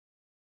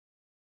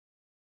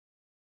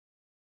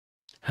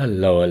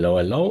Hello, hello,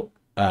 hello.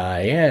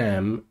 I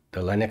am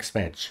the Linux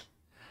Bench.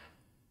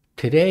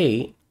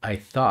 Today, I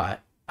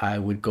thought I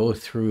would go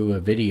through a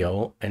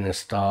video and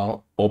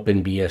install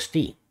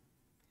OpenBSD.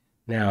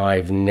 Now,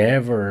 I've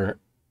never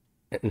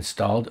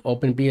installed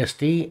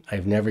OpenBSD.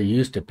 I've never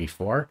used it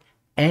before,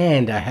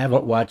 and I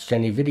haven't watched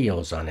any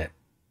videos on it.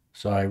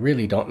 So I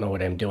really don't know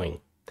what I'm doing.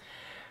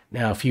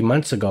 Now, a few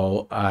months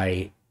ago,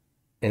 I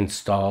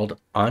installed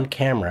on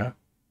camera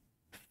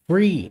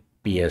free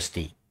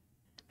BSD.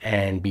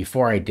 And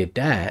before I did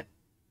that,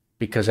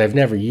 because I've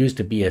never used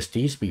the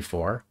BSDs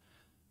before,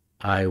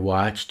 I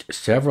watched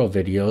several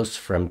videos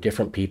from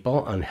different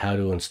people on how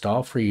to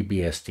install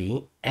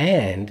FreeBSD,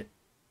 and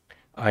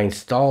I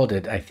installed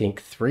it, I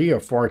think, 3 or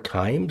 4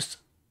 times.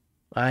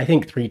 I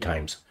think 3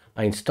 times.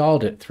 I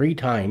installed it 3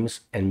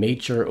 times and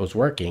made sure it was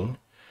working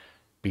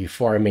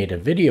before I made a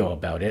video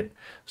about it.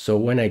 So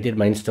when I did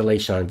my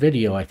installation on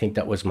video, I think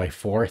that was my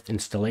 4th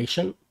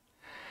installation.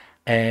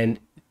 And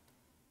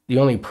the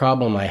only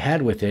problem I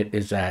had with it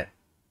is that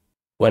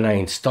when I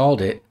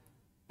installed it,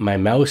 my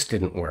mouse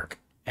didn't work,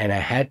 and I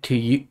had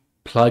to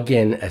plug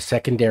in a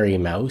secondary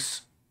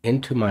mouse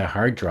into my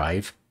hard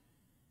drive,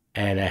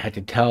 and I had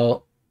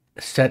to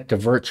set the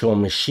virtual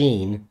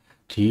machine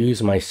to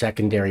use my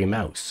secondary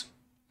mouse.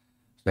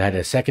 So I had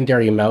a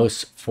secondary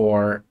mouse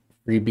for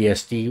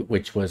FreeBSD,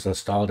 which was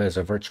installed as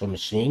a virtual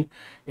machine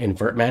in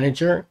Virt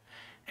Manager.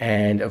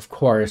 And of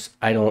course,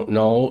 I don't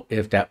know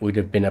if that would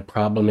have been a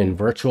problem in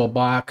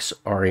VirtualBox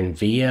or in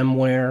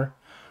VMware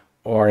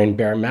or in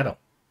bare metal,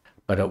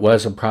 but it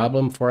was a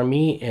problem for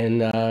me in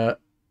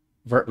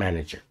Virt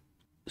Manager.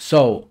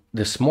 So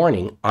this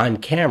morning on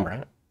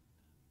camera,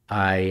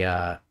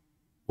 I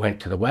went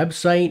to the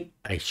website.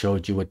 I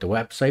showed you what the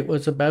website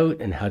was about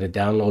and how to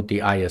download the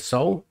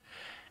ISO.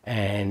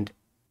 And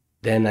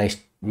then I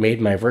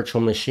made my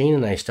virtual machine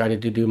and I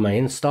started to do my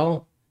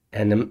install.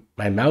 And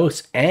my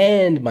mouse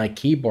and my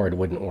keyboard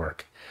wouldn't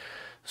work.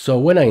 So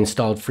when I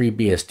installed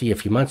FreeBSD a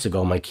few months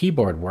ago, my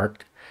keyboard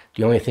worked.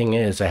 The only thing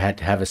is I had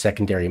to have a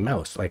secondary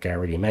mouse, like I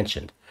already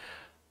mentioned.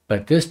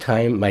 But this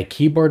time, my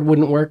keyboard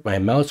wouldn't work, my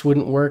mouse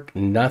wouldn't work,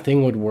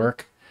 nothing would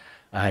work.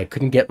 I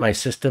couldn't get my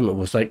system. It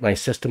was like my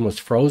system was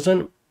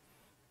frozen,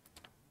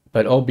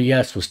 but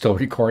OBS was still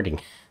recording.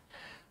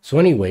 So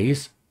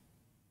anyways,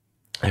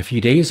 a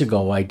few days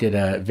ago, I did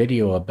a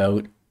video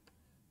about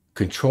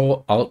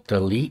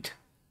Control-Alt-Delete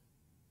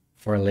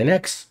for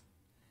Linux.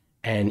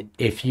 And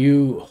if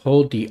you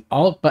hold the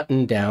Alt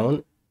button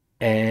down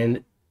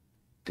and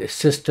the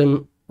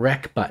System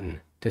Rec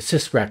button, the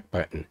sysrec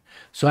button.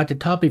 So at the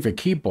top of your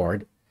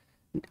keyboard,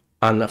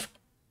 on the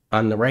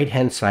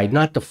right-hand side,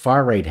 not the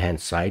far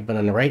right-hand side, but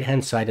on the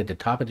right-hand side at the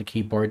top of the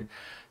keyboard,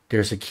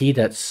 there's a key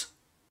that's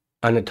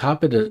on the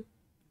top of the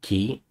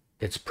key,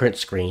 it's print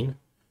screen.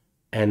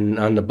 And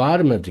on the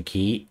bottom of the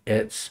key,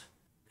 it's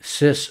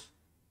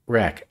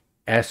sysrec,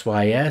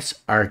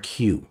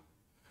 SYSRQ.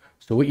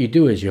 So what you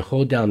do is you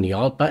hold down the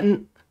Alt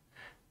button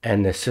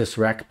and the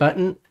sysrec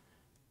button,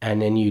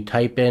 and then you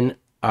type in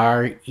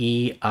REISUB,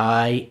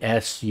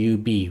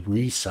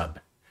 resub,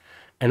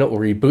 and it will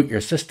reboot your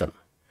system.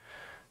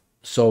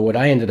 So what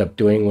I ended up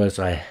doing was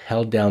I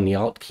held down the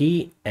Alt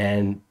key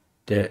and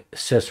the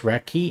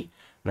sysrec key,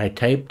 and I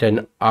typed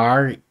in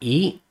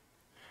RE,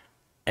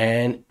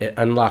 and it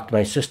unlocked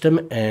my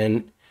system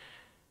and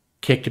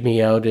kicked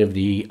me out of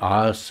the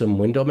awesome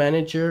window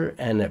manager,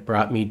 and it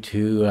brought me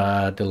to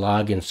the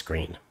login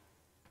screen.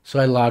 So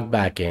I logged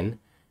back in,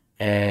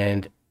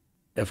 and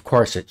of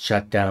course it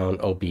shut down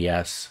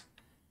OBS,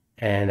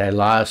 and I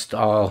lost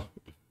all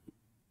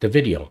the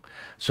video.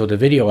 So the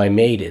video I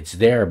made, it's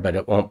there, but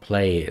it won't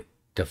play.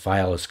 The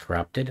file is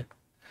corrupted,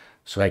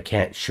 so I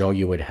can't show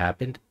you what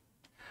happened.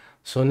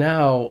 So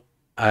now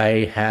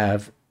I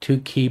have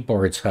 2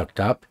 keyboards hooked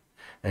up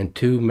and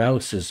 2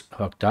 mouses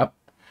hooked up,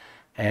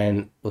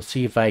 and we'll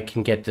see if I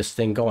can get this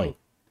thing going.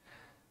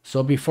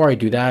 So before I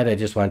do that, I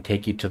just want to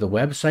take you to the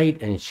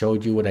website and show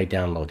you what I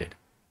downloaded.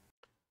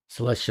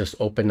 So let's just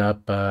open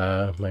up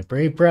my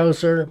Brave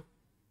browser.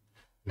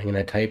 I'm going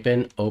to type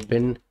in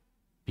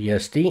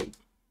OpenBSD.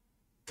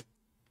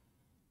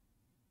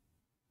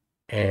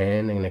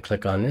 And I'm going to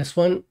click on this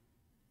one.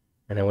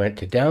 And I went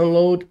to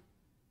download.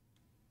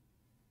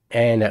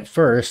 And at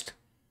first,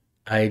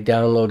 I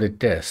downloaded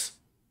this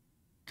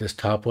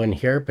top one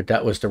here, but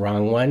that was the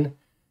wrong one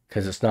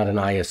because it's not an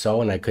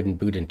ISO and I couldn't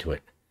boot into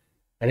it.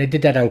 And I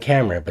did that on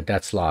camera, but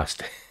that's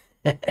lost.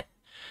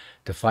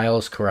 The file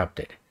is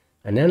corrupted.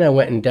 And then I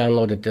went and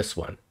downloaded this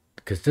one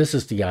because this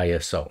is the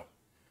ISO.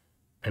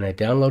 And I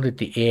downloaded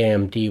the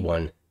AMD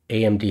one,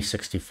 AMD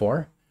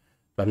 64.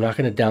 But I'm not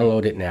going to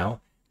download it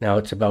now. Now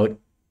it's about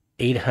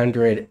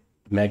 800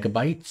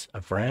 megabytes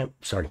of RAM.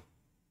 Sorry.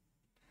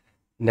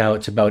 Now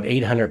it's about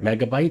 800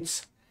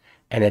 megabytes.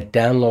 And it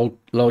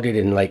downloaded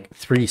in like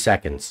 3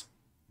 seconds.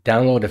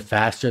 Downloaded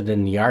faster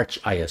than the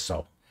Arch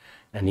ISO.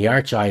 And the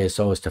Arch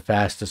ISO is the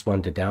fastest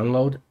one to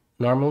download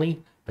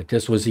normally. But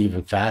this was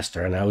even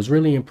faster. And I was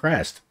really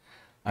impressed.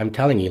 I'm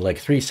telling you, like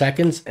 3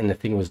 seconds and the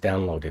thing was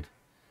downloaded.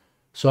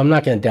 So I'm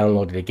not going to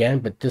download it again,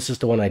 but this is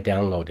the one I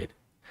downloaded.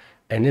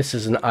 And this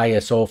is an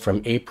ISO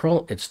from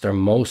April. It's their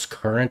most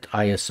current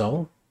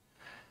ISO.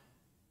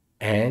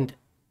 And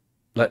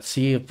let's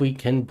see if we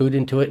can boot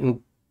into it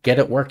and get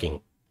it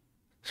working.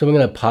 So I'm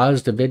going to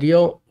pause the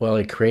video while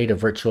I create a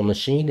virtual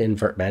machine in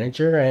Virt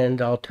Manager,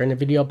 and I'll turn the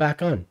video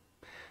back on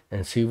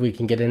and see if we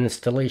can get an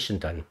installation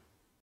done.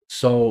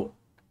 So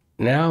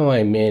now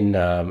I'm in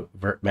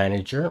Virt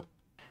Manager,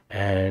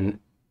 and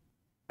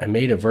I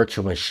made a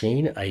virtual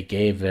machine. I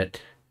gave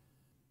it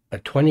a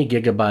 20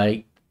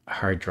 gigabyte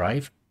hard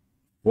drive,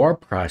 4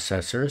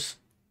 processors,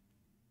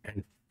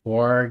 and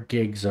 4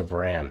 gigs of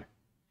RAM.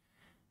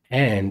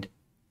 And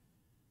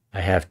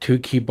I have 2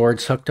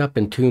 keyboards hooked up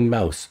and 2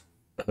 mouse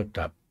hooked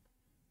up.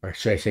 Or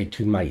should I say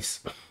 2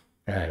 mice?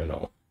 I don't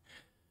know.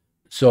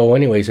 So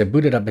anyways, I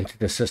booted up into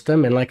the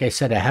system. And like I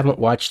said, I haven't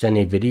watched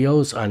any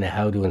videos on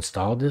how to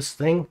install this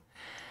thing.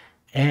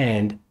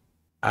 And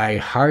I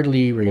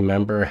hardly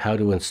remember how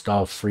to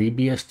install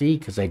FreeBSD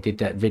because I did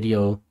that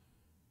video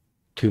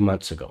 2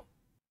 months ago.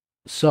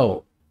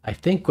 So I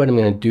think what I'm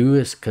going to do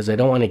is, because I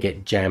don't want to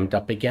get jammed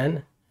up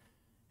again,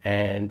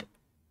 and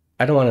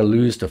I don't want to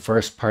lose the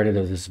first part of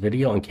this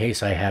video in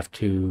case I have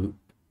to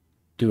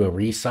do a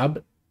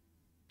resub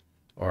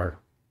or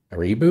a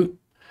reboot.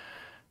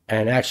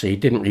 And actually,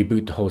 it didn't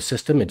reboot the whole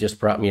system. It just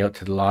brought me out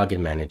to the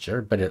login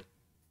manager, but it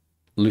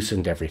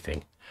loosened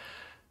everything.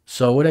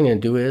 So what I'm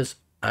going to do is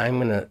I'm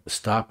going to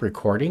stop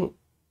recording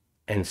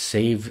and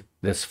save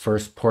this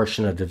first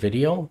portion of the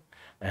video,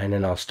 and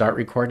then I'll start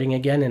recording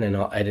again, and then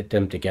I'll edit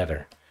them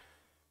together.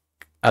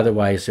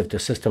 Otherwise, if the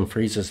system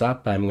freezes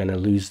up, I'm going to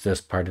lose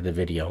this part of the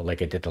video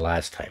like I did the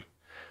last time.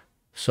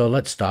 So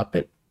let's stop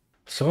it.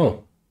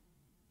 So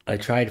I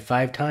tried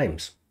 5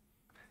 times.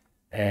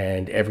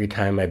 And every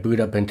time I boot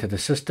up into the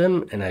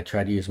system and I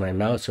try to use my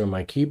mouse or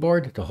my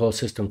keyboard, the whole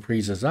system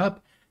freezes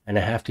up and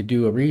I have to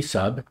do a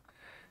resub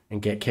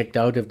and get kicked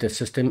out of the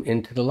system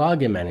into the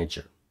login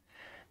manager.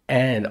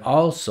 And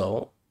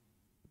also,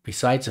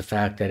 besides the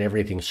fact that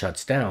everything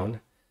shuts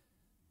down,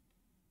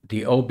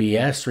 the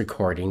OBS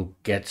recording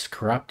gets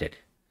corrupted.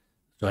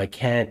 So I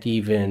can't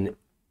even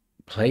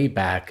play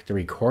back the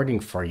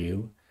recording for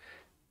you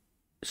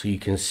so you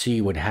can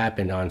see what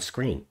happened on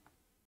screen.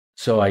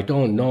 So I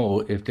don't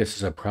know if this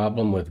is a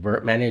problem with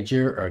Virt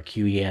Manager or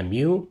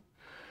QEMU,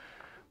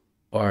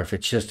 or if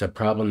it's just a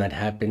problem that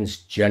happens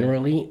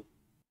generally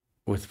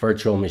with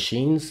virtual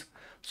machines.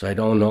 So I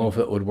don't know if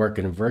it would work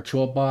in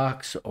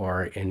VirtualBox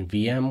or in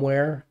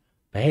VMware.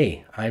 But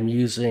hey, I'm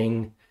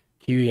using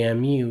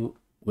QEMU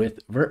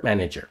with Virt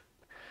Manager.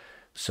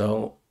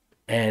 So,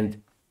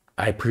 and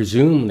I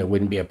presume there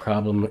wouldn't be a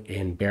problem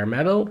in bare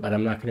metal, but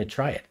I'm not going to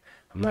try it.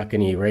 I'm not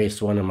going to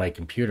erase one of my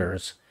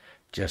computers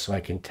just so I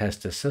can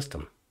test the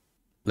system.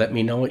 Let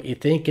me know what you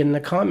think in the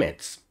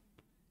comments.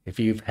 If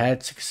you've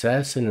had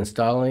success in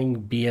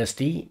installing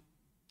BSD,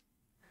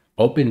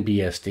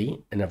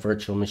 OpenBSD in a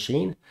virtual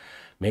machine,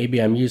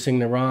 maybe I'm using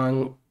the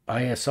wrong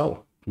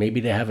ISO.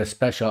 Maybe they have a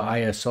special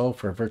ISO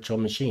for virtual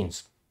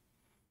machines.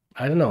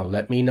 I don't know.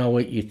 Let me know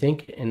what you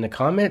think in the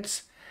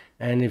comments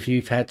and if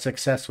you've had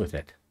success with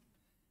it.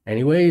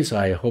 Anyways,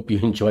 I hope you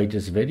enjoyed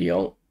this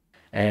video,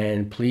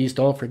 and please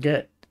don't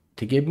forget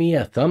to give me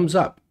a thumbs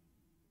up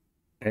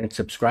and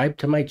subscribe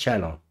to my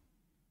channel.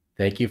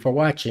 Thank you for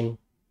watching.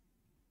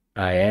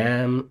 I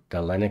am the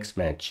Linux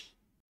Mensch.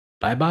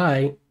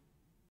 Bye-bye.